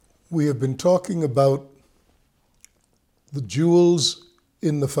We have been talking about the jewels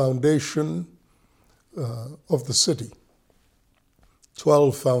in the foundation of the city.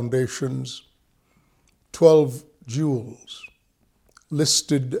 12 foundations, 12 jewels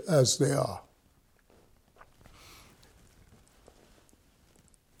listed as they are.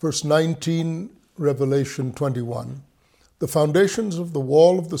 Verse 19, Revelation 21. The foundations of the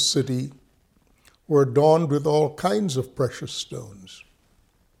wall of the city were adorned with all kinds of precious stones.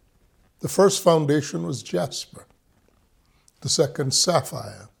 The first foundation was jasper, the second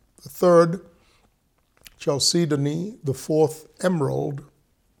sapphire, the third chalcedony, the fourth emerald,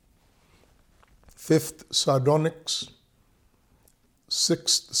 fifth sardonyx,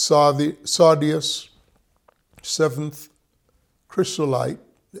 sixth sardius, seventh chrysolite,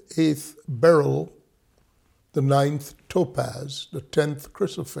 the eighth beryl, the ninth topaz, the 10th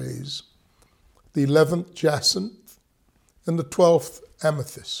chrysoprase, the 11th jacinth, and the 12th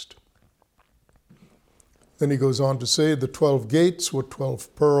amethyst. Then he goes on to say the 12 gates were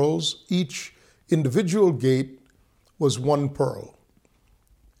 12 pearls. Each individual gate was one pearl.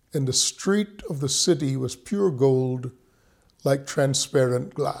 And the street of the city was pure gold, like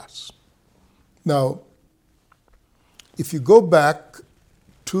transparent glass. Now, if you go back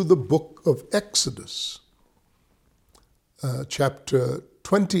to the book of Exodus, chapter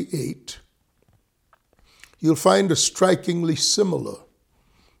 28, you'll find a strikingly similar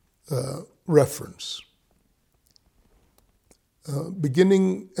reference.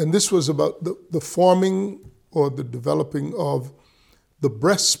 And this was about the forming or the developing of the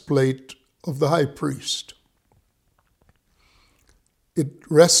breastplate of the high priest. It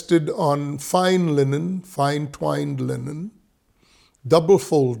rested on fine linen, fine twined linen, double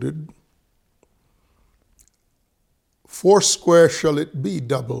folded. 4 square shall it be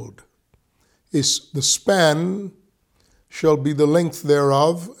doubled. The span shall be the length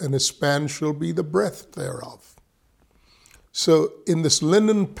thereof, and a span shall be the breadth thereof. So in this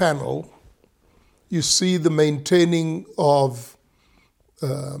linen panel, you see the maintaining of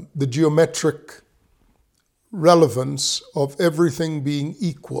the geometric relevance of everything being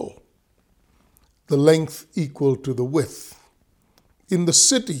equal, the length equal to the width. In the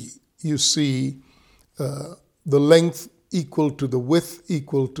city, you see the length equal to the width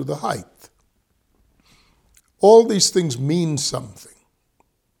equal to the height. All these things mean something.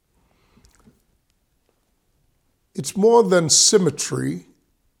 It's more than symmetry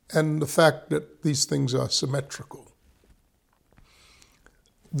and the fact that these things are symmetrical.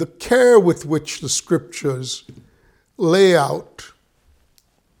 The care with which the scriptures lay out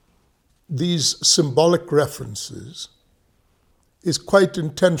these symbolic references is quite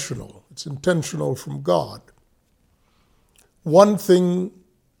intentional. It's intentional from God. One thing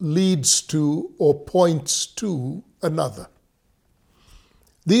leads to or points to another.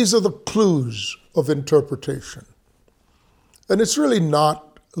 These are the clues of interpretation. And it's really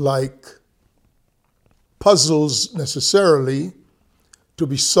not like puzzles necessarily to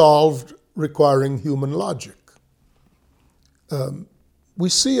be solved requiring human logic. We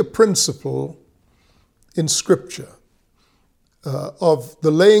see a principle in Scripture of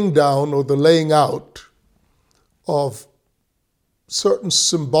the laying down or the laying out of certain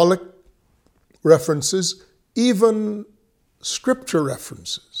symbolic references, even Scripture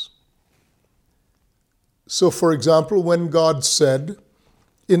references. So, for example, when God said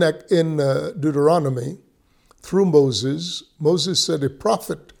in Deuteronomy, through Moses said, "A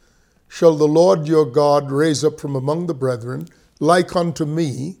prophet shall the Lord your God raise up from among the brethren, like unto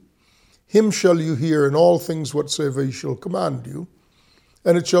me. Him shall you hear in all things whatsoever he shall command you.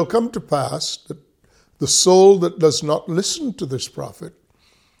 And it shall come to pass that the soul that does not listen to this prophet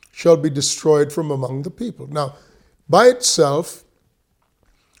shall be destroyed from among the people." Now, by itself,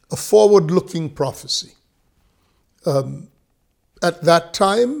 a forward-looking prophecy. At that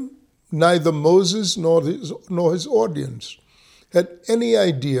time, neither Moses nor his audience had any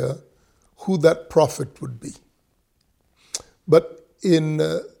idea who that prophet would be. But in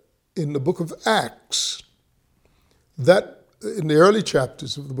the book of Acts, in the early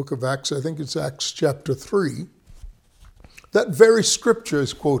chapters of the book of Acts, I think it's Acts chapter 3, that very scripture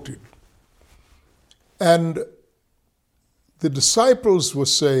is quoted. And the disciples were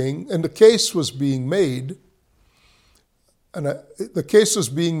saying, and the case was being made, the case was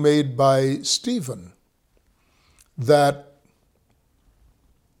being made by Stephen, that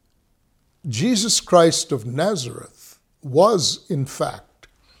Jesus Christ of Nazareth was, in fact,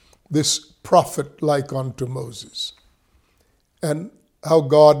 this prophet like unto Moses, and how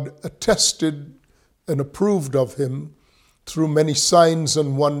God attested and approved of him through many signs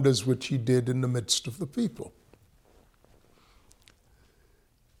and wonders which he did in the midst of the people.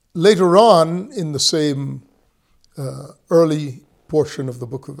 Later on in the same early portion of the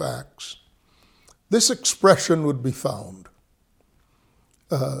book of Acts, this expression would be found.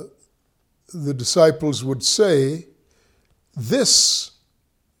 The disciples would say, this,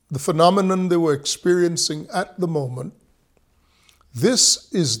 the phenomenon they were experiencing at the moment,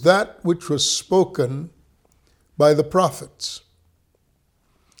 this is that which was spoken by the prophets.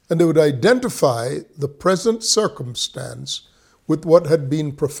 And they would identify the present circumstance with what had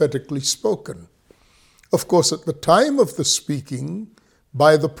been prophetically spoken. Of course, at the time of the speaking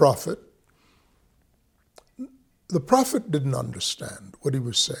by the prophet didn't understand what he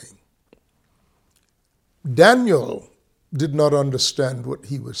was saying. Daniel did not understand what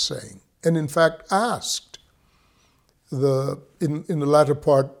he was saying, and in fact asked in the latter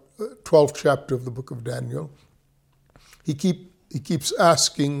part, 12th chapter of the book of Daniel, he keeps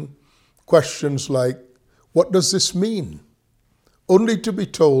asking questions like, what does this mean? Only to be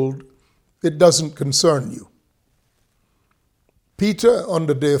told, it doesn't concern you. Peter, on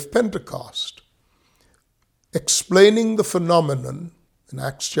the day of Pentecost, explaining the phenomenon in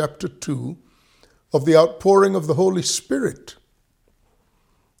Acts chapter 2 of the outpouring of the Holy Spirit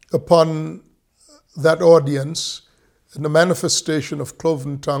upon that audience and the manifestation of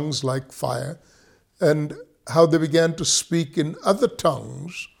cloven tongues like fire, and how they began to speak in other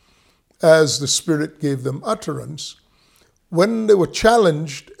tongues as the Spirit gave them utterance. When they were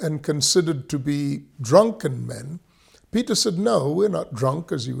challenged and considered to be drunken men, Peter said, no, we're not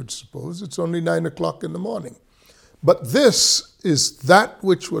drunk as you would suppose. It's only 9 o'clock in the morning. But this is that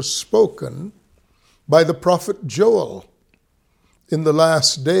which was spoken by the prophet Joel. In the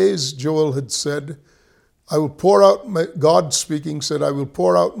last days, Joel had said, I will pour out God speaking said, I will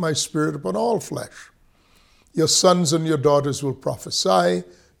pour out my Spirit upon all flesh. Your sons and your daughters will prophesy,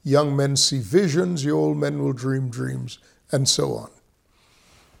 young men see visions, your old men will dream dreams, and so on.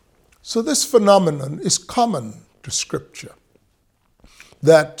 So this phenomenon is common to Scripture,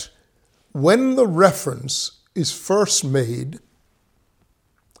 that when the reference is first made,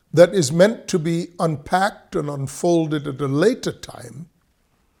 that is meant to be unpacked and unfolded at a later time,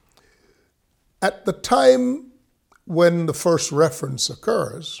 at the time when the first reference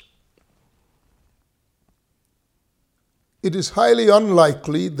occurs, it is highly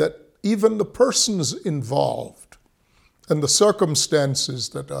unlikely that even the persons involved and the circumstances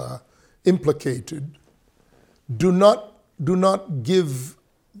that are implicated do not give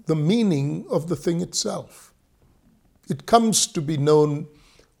the meaning of the thing itself. It comes to be known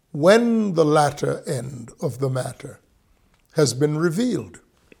when the latter end of the matter has been revealed.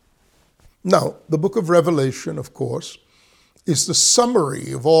 Now, the book of Revelation, of course, is the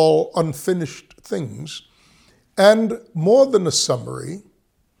summary of all unfinished things, and more than a summary,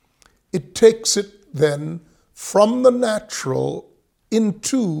 it takes it then from the natural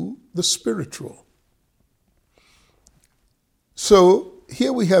into the spiritual. So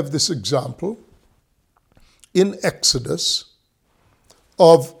here we have this example in Exodus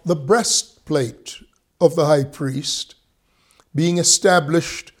of the breastplate of the high priest being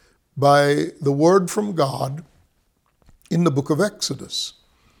established by the word from God in the book of Exodus.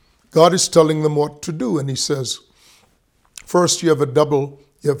 God is telling them what to do, and he says, first you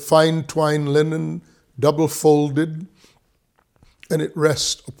have fine twine linen, double folded, and it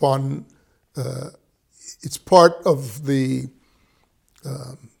rests upon, it's part of the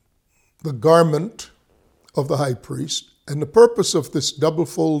garment of the high priest. And the purpose of this double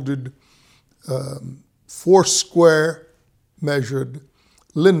folded, 4 square measured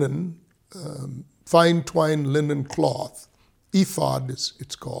linen, fine twine linen cloth, ephod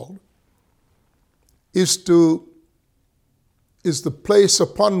it's called, is the place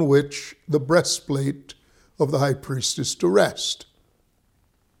upon which the breastplate of the high priest is to rest.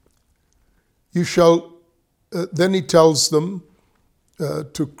 You shall, then he tells them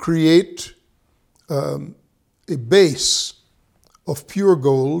to create a base of pure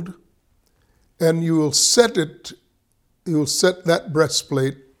gold, and you will set that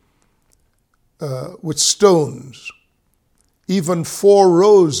breastplate with stones, even 4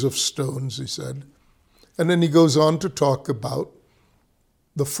 rows of stones, he said. And then he goes on to talk about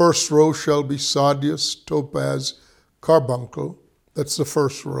the first row shall be sardius, topaz, carbuncle. That's the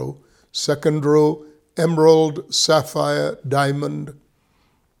first row. Second row, emerald, sapphire, diamond.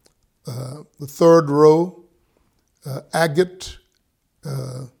 The third row, agate,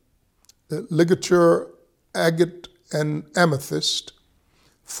 ligature, agate, and amethyst.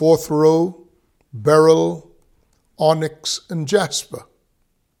 Fourth row, beryl, onyx, and jasper.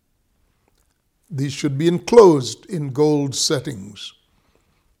 These should be enclosed in gold settings.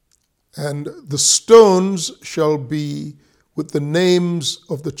 And the stones shall be with the names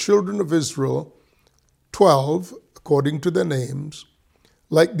of the children of Israel, 12, according to their names,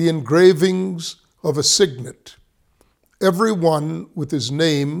 like the engravings of a signet. Every one with his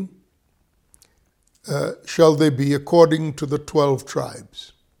name shall they be, according to the 12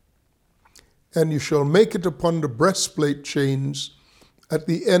 tribes. And you shall make it upon the breastplate chains at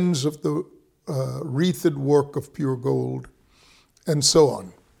the ends of the wreathed work of pure gold, and so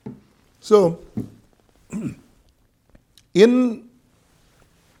on. So,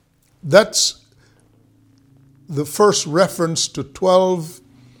 that's the first reference to 12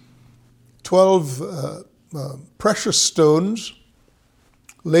 precious stones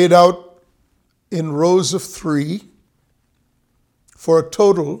laid out in rows of 3 for a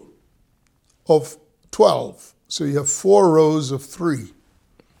total of 12. So you have 4 rows of 3.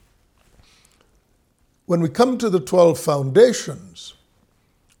 When we come to the 12 foundations,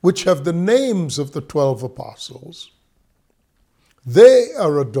 which have the names of the 12 apostles, they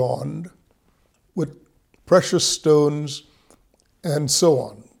are adorned with precious stones and so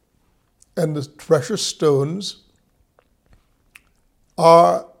on. And the precious stones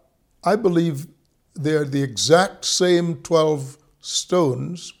are, I believe, they're the exact same 12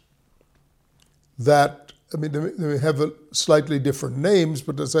 stones that, I mean, they may have slightly different names,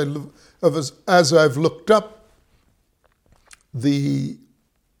 but as I've looked up the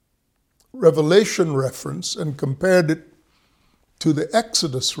Revelation reference and compared it to the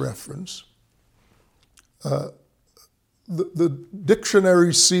Exodus reference, the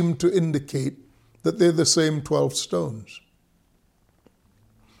dictionaries seem to indicate that they're the same 12 stones.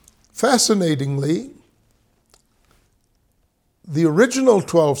 Fascinatingly, the original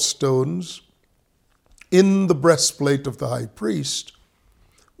 12 stones in the breastplate of the high priest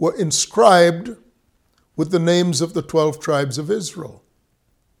were inscribed with the names of the 12 tribes of Israel.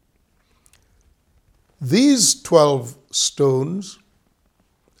 These 12 stones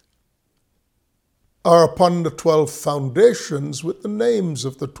are upon the 12 foundations with the names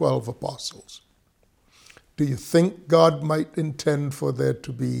of the 12 apostles. Do you think God might intend for there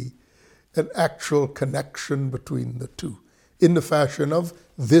to be an actual connection between the two, in the fashion of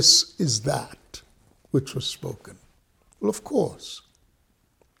this is that which was spoken? Well, of course.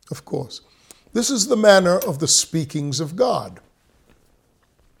 Of course. This is the manner of the speakings of God.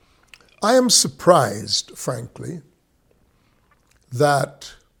 I am surprised, frankly,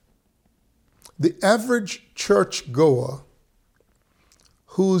 that the average churchgoer,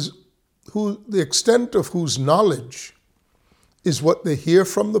 the extent of whose knowledge is what they hear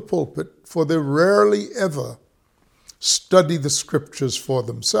from the pulpit, for they rarely ever study the scriptures for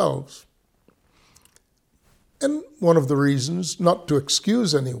themselves. And one of the reasons, not to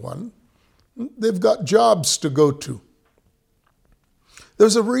excuse anyone, they've got jobs to go to.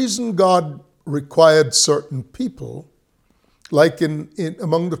 There's a reason God required certain people, like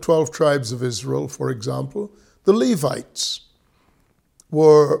among the 12 tribes of Israel, for example, the Levites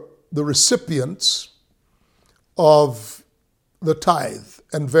were the recipients of the tithe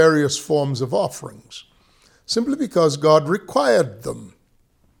and various forms of offerings, simply because God required them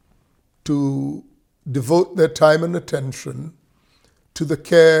to devote their time and attention to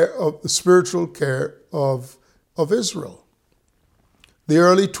the spiritual care of Israel. The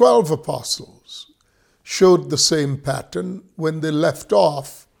early 12 apostles showed the same pattern when they left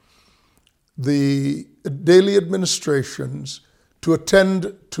off the daily administrations to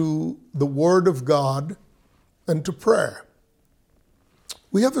attend to the Word of God and to prayer.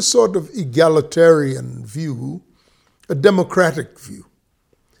 We have a sort of egalitarian view, a democratic view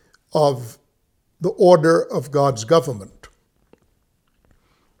of the order of God's government.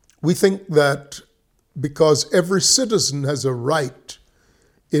 We think that because every citizen has a right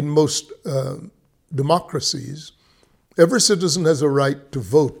in most democracies, every citizen has a right to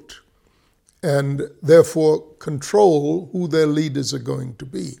vote and therefore control who their leaders are going to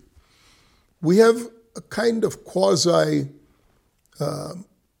be. We have a kind of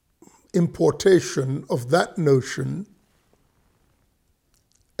quasi-importation of that notion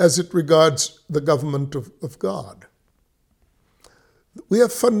as it regards the government of God. We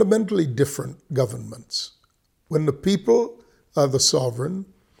have fundamentally different governments when the people are the sovereign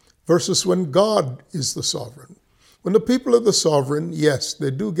versus when God is the sovereign. When the people are the sovereign, yes,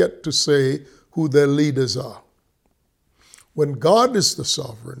 they do get to say who their leaders are. When God is the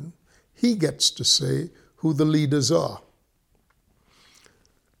sovereign, he gets to say who the leaders are.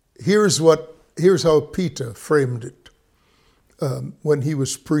 Here's how Peter framed it when he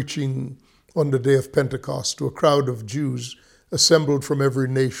was preaching on the day of Pentecost to a crowd of Jews assembled from every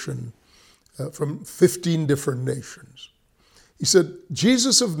nation, from 15 different nations. He said,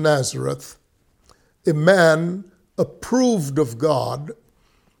 Jesus of Nazareth, a man approved of God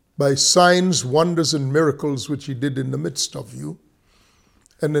by signs, wonders, and miracles which he did in the midst of you.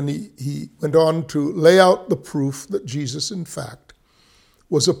 And then he went on to lay out the proof that Jesus, in fact,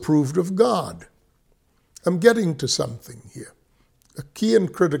 was approved of God. I'm getting to something here, a key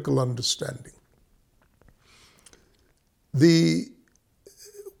and critical understanding.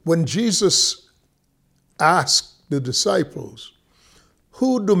 When Jesus asked the disciples,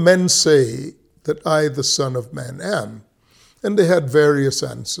 "Who do men say that I, the Son of Man, am?" And they had various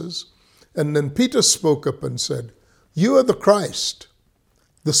answers. And then Peter spoke up and said, "You are the Christ,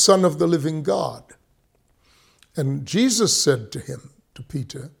 the Son of the living God." And Jesus said to him, to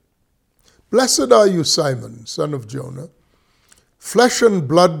Peter, "Blessed are you, Simon, son of Jonah. Flesh and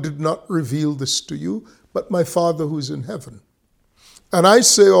blood did not reveal this to you, but my Father who is in heaven. And I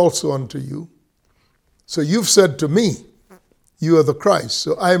say also unto you," so you've said to me, "You are the Christ."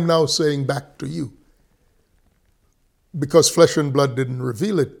 So I am now saying back to you, because flesh and blood didn't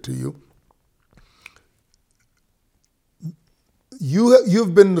reveal it to you.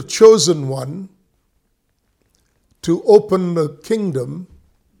 You've been the chosen one to open the kingdom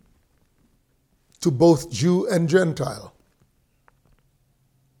to both Jew and Gentile.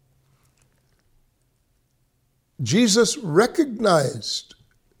 Jesus recognized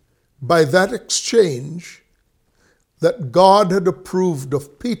by that exchange that God had approved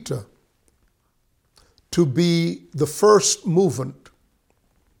of Peter to be the first movement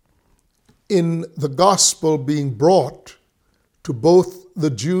in the gospel being brought to both the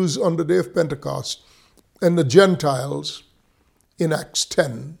Jews on the day of Pentecost and the Gentiles in Acts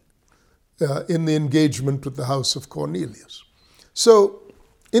 10, in the engagement with the house of Cornelius. So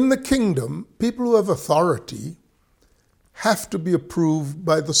in the kingdom, people who have authority have to be approved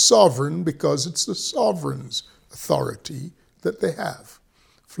by the sovereign, because it's the sovereign's authority that they have.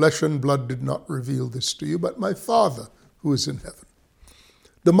 Flesh and blood did not reveal this to you, but my Father who is in heaven.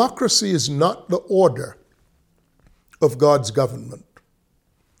 Democracy is not the order of God's government,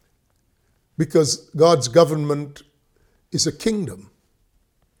 because God's government is a kingdom.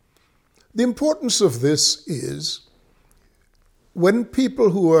 The importance of this is when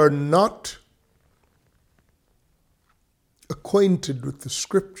people who are not acquainted with the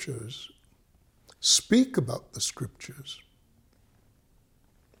Scriptures speak about the Scriptures,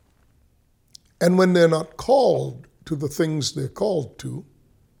 and when they're not called to the things they're called to,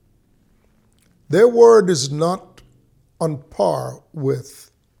 their word is not on par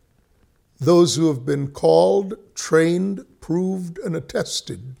with those who have been called, trained, proved, and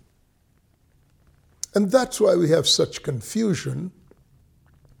attested. And that's why we have such confusion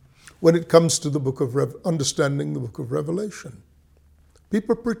when it comes to the book of understanding the book of Revelation.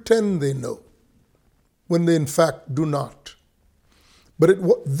 People pretend they know when they in fact do not. But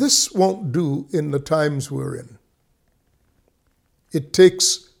this won't do in the times we're in. It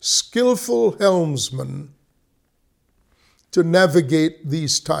takes skillful helmsmen to navigate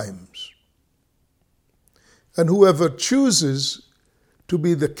these times. And whoever chooses to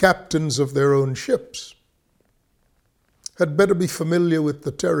be the captains of their own ships had better be familiar with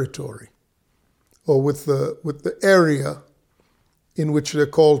the territory or with the area in which they're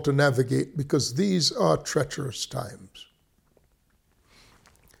called to navigate, because these are treacherous times.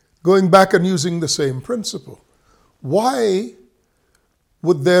 Going back and using the same principle, why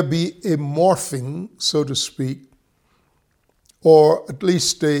would there be a morphing, so to speak, or at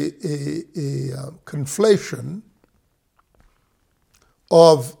least a conflation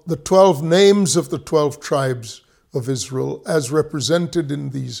of the 12 names of the 12 tribes of Israel as represented in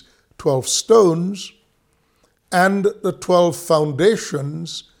these 12 stones, and the 12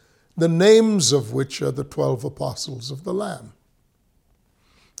 foundations, the names of which are the 12 apostles of the Lamb?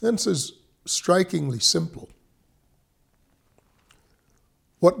 And this is strikingly simple.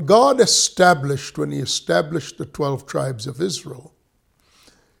 What God established when he established the 12 tribes of Israel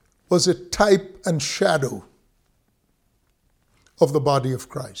was a type and shadow of the body of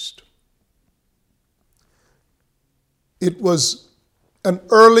Christ. It was an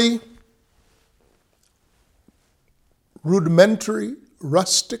early, rudimentary,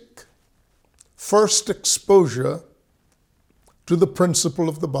 rustic, first exposure to the principle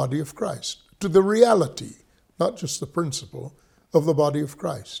of the body of Christ, to the reality, not just the principle, of the body of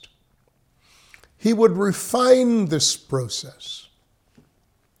Christ. He would refine this process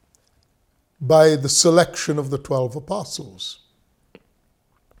by the selection of the 12 apostles.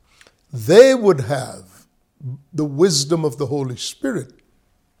 They would have the wisdom of the Holy Spirit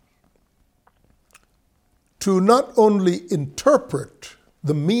to not only interpret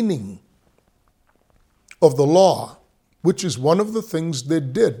the meaning of the law, which is one of the things they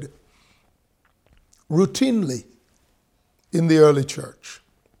did routinely in the early church.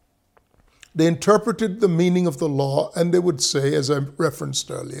 They interpreted the meaning of the law, and they would say, as I referenced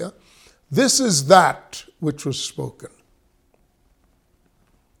earlier, this is that which was spoken.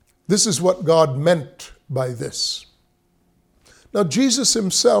 This is what God meant by this. Now, Jesus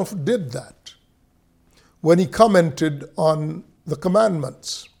himself did that when he commented on the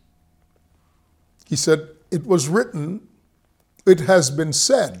commandments. He said, it was written, it has been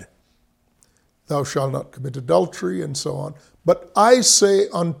said, thou shalt not commit adultery, and so on. But I say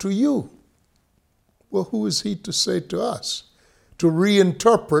unto you. Well, who is he to say to us? To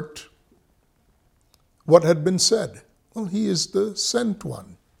reinterpret what had been said. Well, he is the sent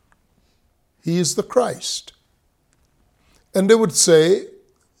one. He is the Christ. And they would say,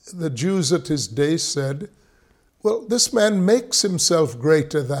 the Jews at his day said, well, this man makes himself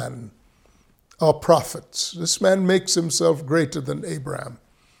greater than our prophets. This man makes himself greater than Abraham.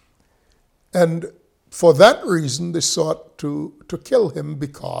 And for that reason, they sought to kill him,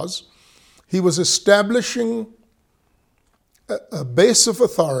 because he was establishing a base of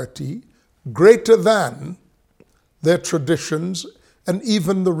authority greater than their traditions and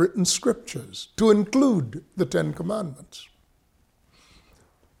even the written scriptures, to include the Ten Commandments.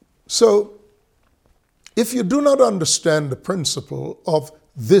 So, if you do not understand the principle of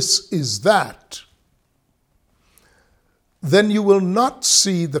this is that, then you will not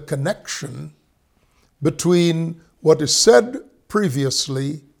see the connection between what is said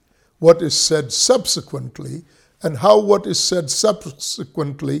previously, what is said subsequently, and how what is said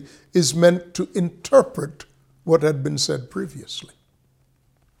subsequently is meant to interpret what had been said previously.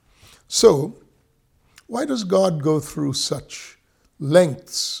 So, why does God go through such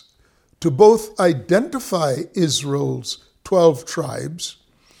lengths to both identify Israel's 12 tribes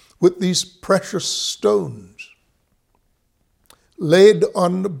with these precious stones laid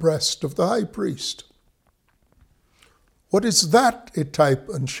on the breast of the high priest? What is that a type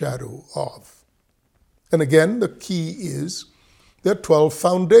and shadow of? And again, the key is there are 12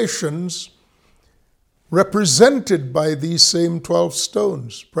 foundations represented by these same 12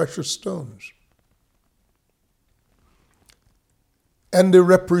 stones, precious stones. And they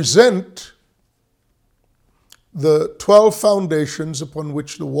represent the 12 foundations upon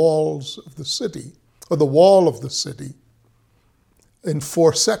which the walls of the city, or the wall of the city, in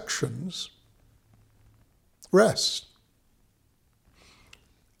 4 sections, rest.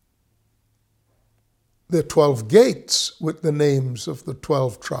 There are 12 gates with the names of the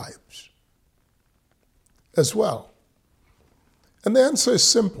 12 tribes as well. And the answer is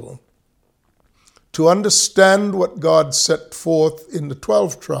simple. To understand what God set forth in the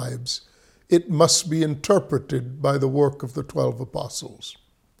 12 tribes, it must be interpreted by the work of the 12 apostles.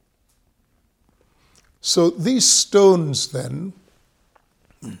 So these stones then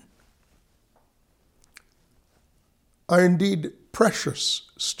are indeed precious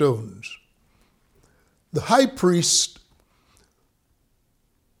stones. The high priest,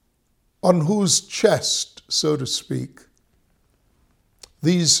 on whose chest, so to speak,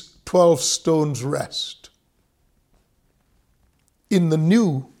 these 12 stones rest, in the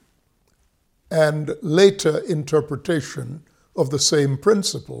new and later interpretation of the same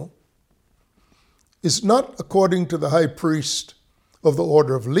principle, is not according to the high priest of the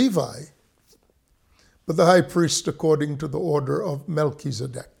order of Levi, but the high priest according to the order of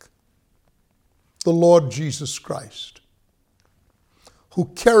Melchizedek, the Lord Jesus Christ, who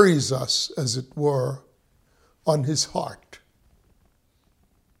carries us, as it were, on his heart.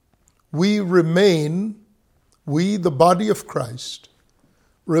 We remain, we, the body of Christ,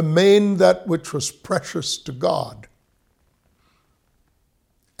 remain that which was precious to God.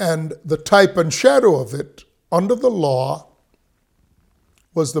 And the type and shadow of it, under the law,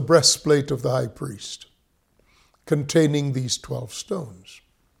 was the breastplate of the high priest, containing these 12 stones.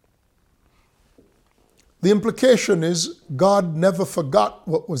 The implication is God never forgot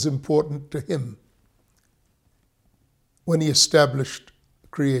what was important to him when he established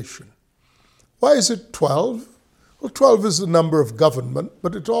creation. Why is it 12? Well, 12 is the number of government,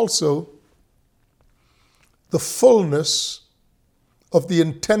 but it's also the fullness of the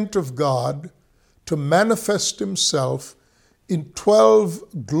intent of God to manifest himself in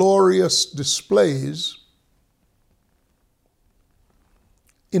 12 glorious displays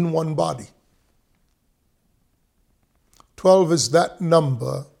in one body. 12 is that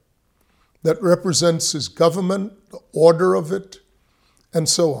number that represents his government, the order of it, and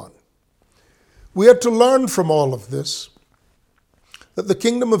so on. We are to learn from all of this that the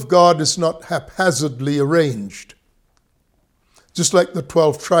kingdom of God is not haphazardly arranged. Just like the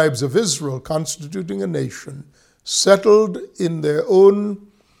 12 tribes of Israel constituting a nation, settled in their own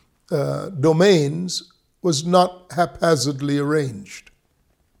domains was not haphazardly arranged.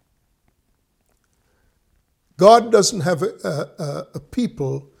 God doesn't have a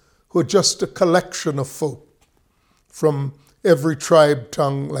people who are just a collection of folk from every tribe,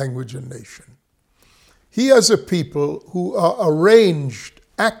 tongue, language, and nation. He has a people who are arranged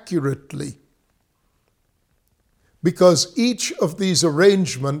accurately, because each of these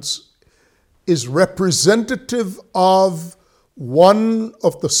arrangements is representative of one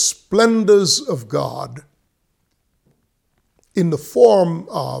of the splendors of God in the form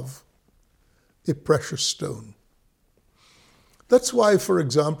of a precious stone. That's why, for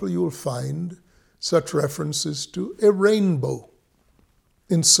example, you will find such references to a rainbow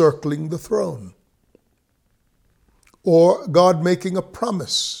encircling the throne, or God making a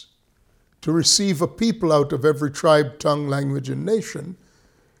promise to receive a people out of every tribe, tongue, language, and nation,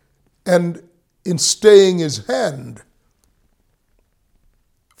 and in staying his hand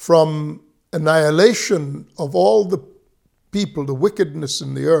from annihilation of all the people, the wickedness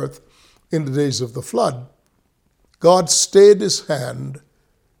in the earth in the days of the flood, God stayed his hand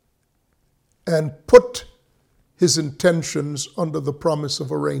and put his intentions under the promise of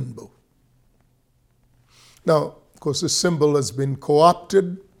a rainbow. Now, of course, this symbol has been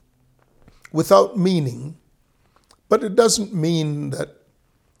co-opted without meaning, but it doesn't mean that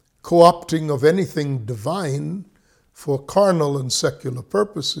co-opting of anything divine for carnal and secular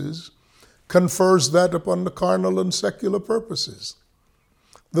purposes confers that upon the carnal and secular purposes.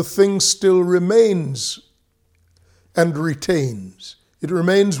 The thing still remains and retains. It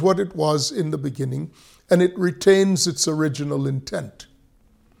remains what it was in the beginning, and it retains its original intent.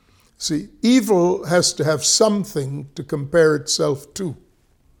 See, evil has to have something to compare itself to.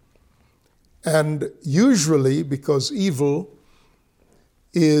 And usually, because evil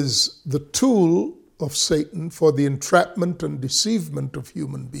is the tool of Satan for the entrapment and deceivement of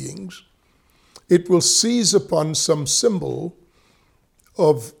human beings, it will seize upon some symbol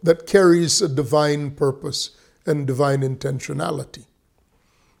that carries a divine purpose and divine intentionality.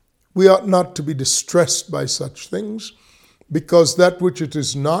 We ought not to be distressed by such things, because that which it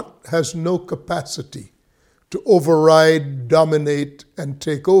is not has no capacity to override, dominate, and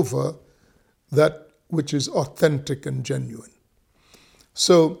take over that which is authentic and genuine.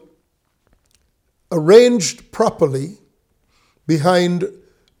 So, arranged properly behind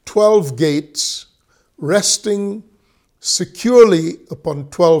 12 gates, resting securely upon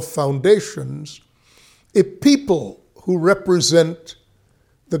 12 foundations, a people who represent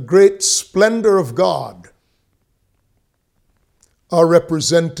the great splendor of God are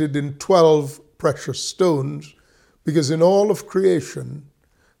represented in 12 precious stones, because in all of creation,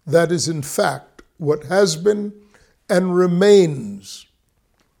 that is in fact what has been and remains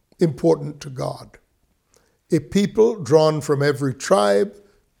important to God. A people drawn from every tribe,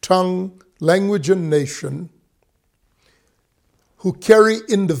 tongue, language, and nation, who carry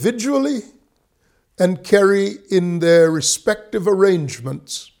individually and carry in their respective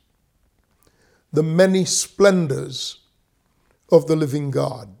arrangements the many splendors of the living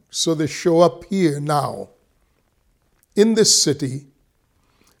God. So they show up here now, in this city,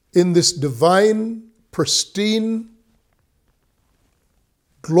 in this divine, pristine,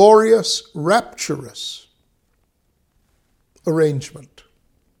 glorious, rapturous arrangement.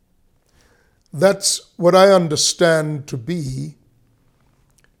 That's what I understand to be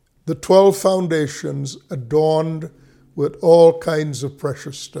the 12 foundations adorned with all kinds of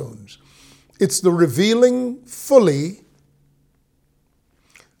precious stones. It's the revealing fully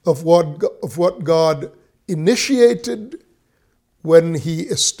of what God initiated when he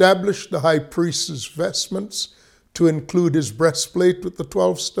established the high priest's vestments to include his breastplate with the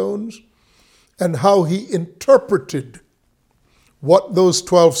 12 stones, and how he interpreted what those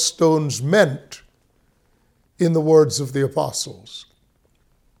 12 stones meant in the words of the apostles,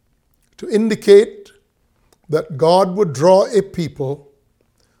 to indicate that God would draw a people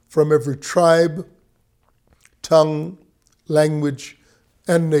from every tribe, tongue, language,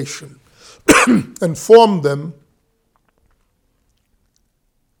 and nation, and form them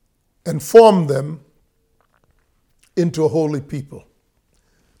into a holy people.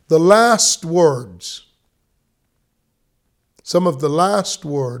 The last words, some of the last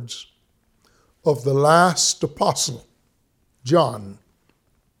words of the last apostle, John.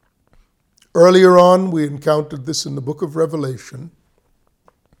 Earlier on, we encountered this in the book of Revelation,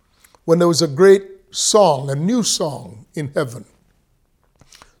 when there was a great song, a new song in heaven,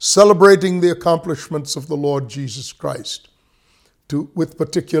 celebrating the accomplishments of the Lord Jesus Christ, with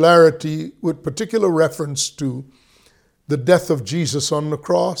particular reference to the death of Jesus on the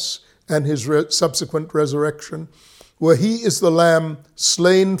cross and his subsequent resurrection, where he is the Lamb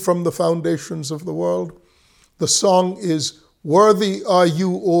slain from the foundations of the world, The song is, "Worthy are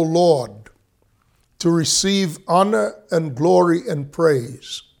you, O Lord, to receive honor and glory and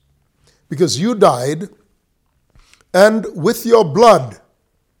praise, because you died, and with your blood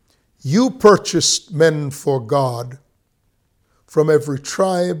you purchased men for God from every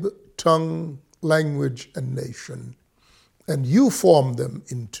tribe, tongue, language, and nation, and you formed them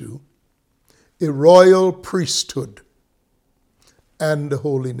into a royal priesthood and a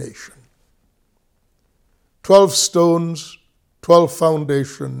holy nation." 12 stones, 12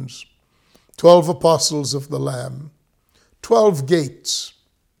 foundations, 12 apostles of the Lamb, 12 gates,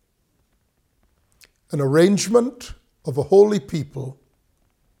 an arrangement of a holy people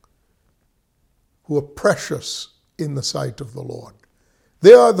who are precious in the sight of the Lord.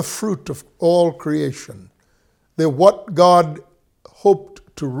 They are the fruit of all creation. They're what God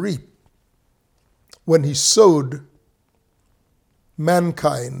hoped to reap when he sowed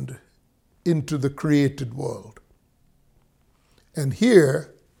mankind into the created world. And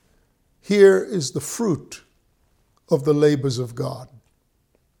here is the fruit of the labors of God.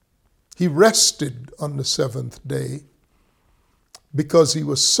 He rested on the seventh day because he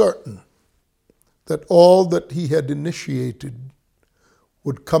was certain that all that he had initiated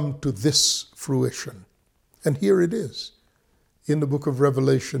would come to this fruition. And here it is in the book of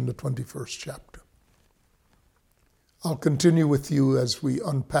Revelation, the 21st chapter. I'll continue with you as we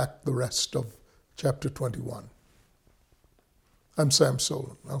unpack the rest of chapter 21. I'm Sam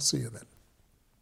Solon. I'll see you then.